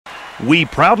we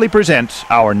proudly present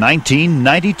our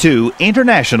 1992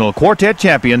 International Quartet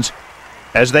Champions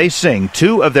as they sing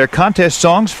two of their contest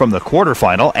songs from the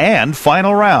quarterfinal and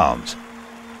final rounds.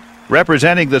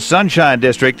 Representing the Sunshine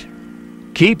District,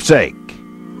 Keepsake.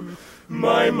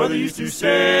 My mother used to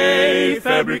say,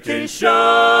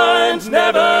 fabrications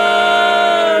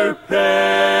never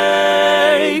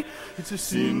pay. It's a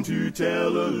sin to tell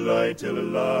a lie, tell a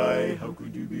lie. How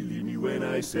could you believe me when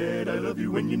I said I love you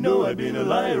when you know I've been a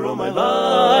liar all my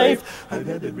life? I've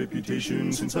had that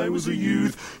reputation since I was a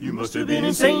youth. You must have been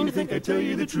insane to think I'd tell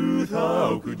you the truth.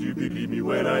 How could you believe me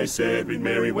when I said we'd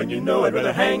marry when you know I'd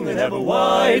rather hang than have a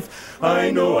wife?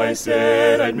 I know I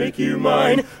said I'd make you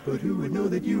mine, but who would know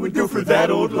that you would go for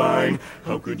that old line?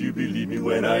 How could you believe me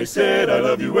when I said I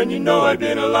love you when you know I've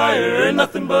been a liar and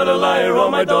nothing but a liar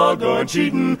all my doggone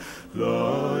cheating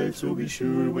life? So be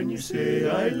sure when you say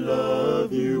I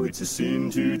love you, it's a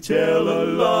sin to tell a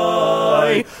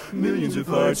lie. Millions of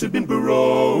hearts have been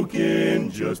broken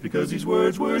just because these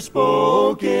words were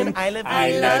spoken. I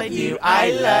love you,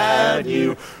 I love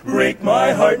you. Break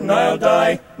my heart and I'll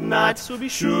die not. So be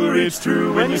sure it's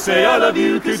true when you say I love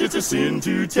you, 'cause it's a sin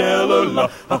to tell a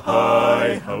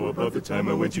lie. How about the time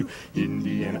I went to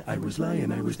Indiana? I was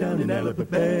lying, I was down in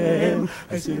Alabama.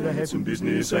 I said I had some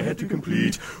business I had to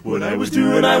complete. What I was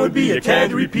doing I would be a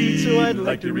can't repeat, so I'd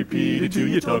like to repeat it to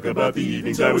you. Talk about the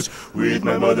evenings I was with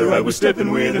my mother. I was stepping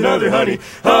with another honey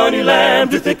lamb.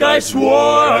 To think I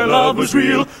swore our love was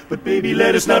real, but baby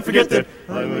let us not forget that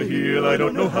I'm a heel. I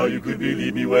don't know how you could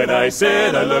believe me when I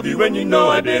said I love you when you know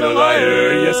I've been a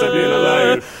liar. Yes, I've been a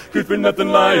liar, good for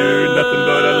nothing liar, nothing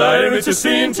but a liar. It's a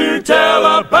sin to tell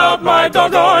about my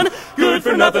doggone good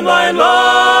for nothing lying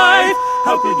life.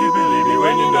 How could you believe me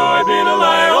when you know I've been a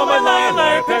liar? All my liar,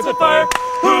 liar, pants on fire.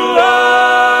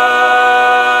 Life.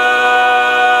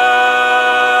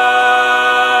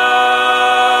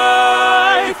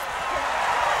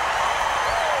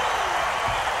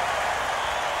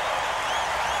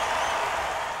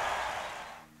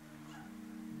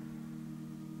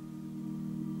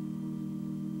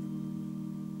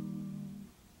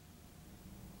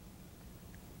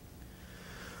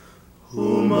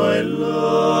 Oh, my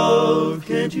love,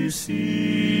 can't you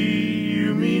see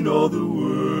you mean all the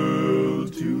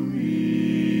world to me?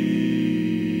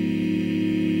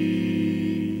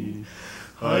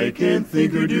 I can't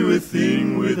think or do a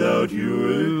thing without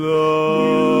your love.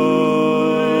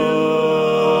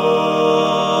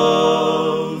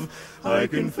 I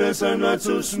confess I'm not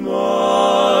so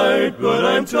smart, but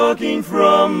I'm talking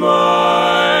from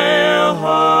my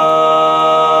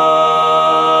heart.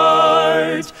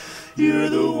 You're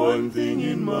the one thing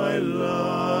in my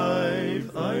life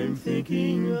I'm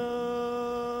thinking of.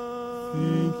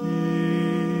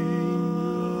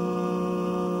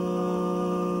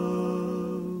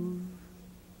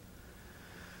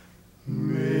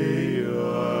 May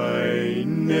I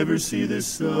never see the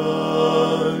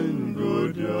sun go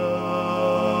down.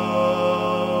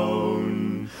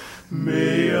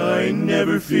 May I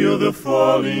never feel the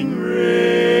falling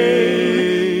rain.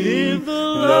 The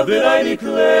love that I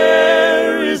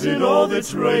declare isn't all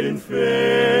that's right and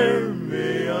fair.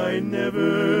 May I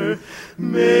never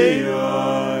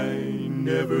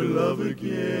love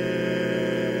again.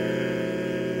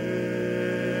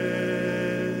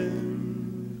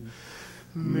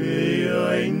 May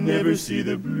I never see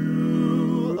the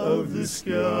blue of the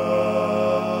sky,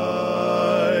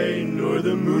 nor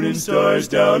the moon and stars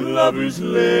down Lover's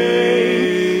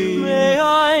Lane. May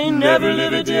I never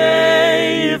live a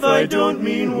day if I don't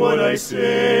mean what I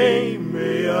say.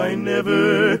 May I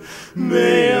never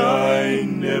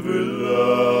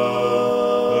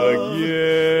love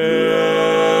again.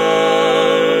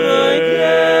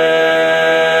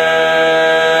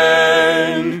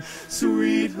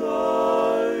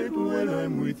 Sweetheart, when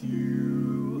I'm with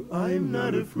you, I'm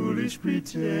not a foolish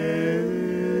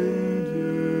pretender.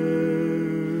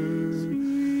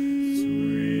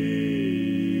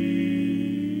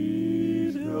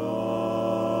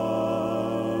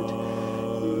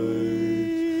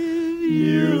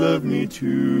 You love me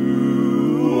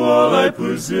too, all I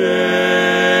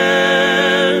possess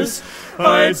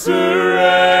I'd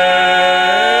surrender.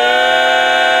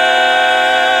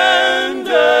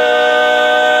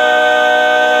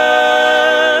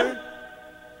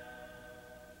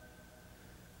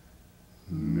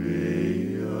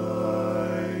 May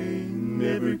I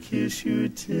never kiss you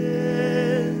tenderly.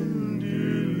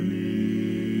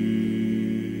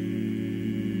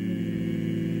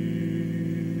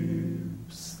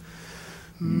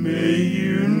 May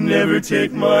you never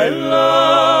take my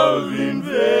love in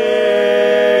vain.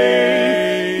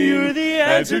 You're the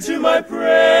answer to my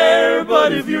prayer,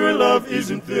 but if your love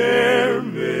isn't there,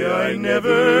 may I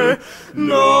never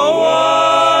know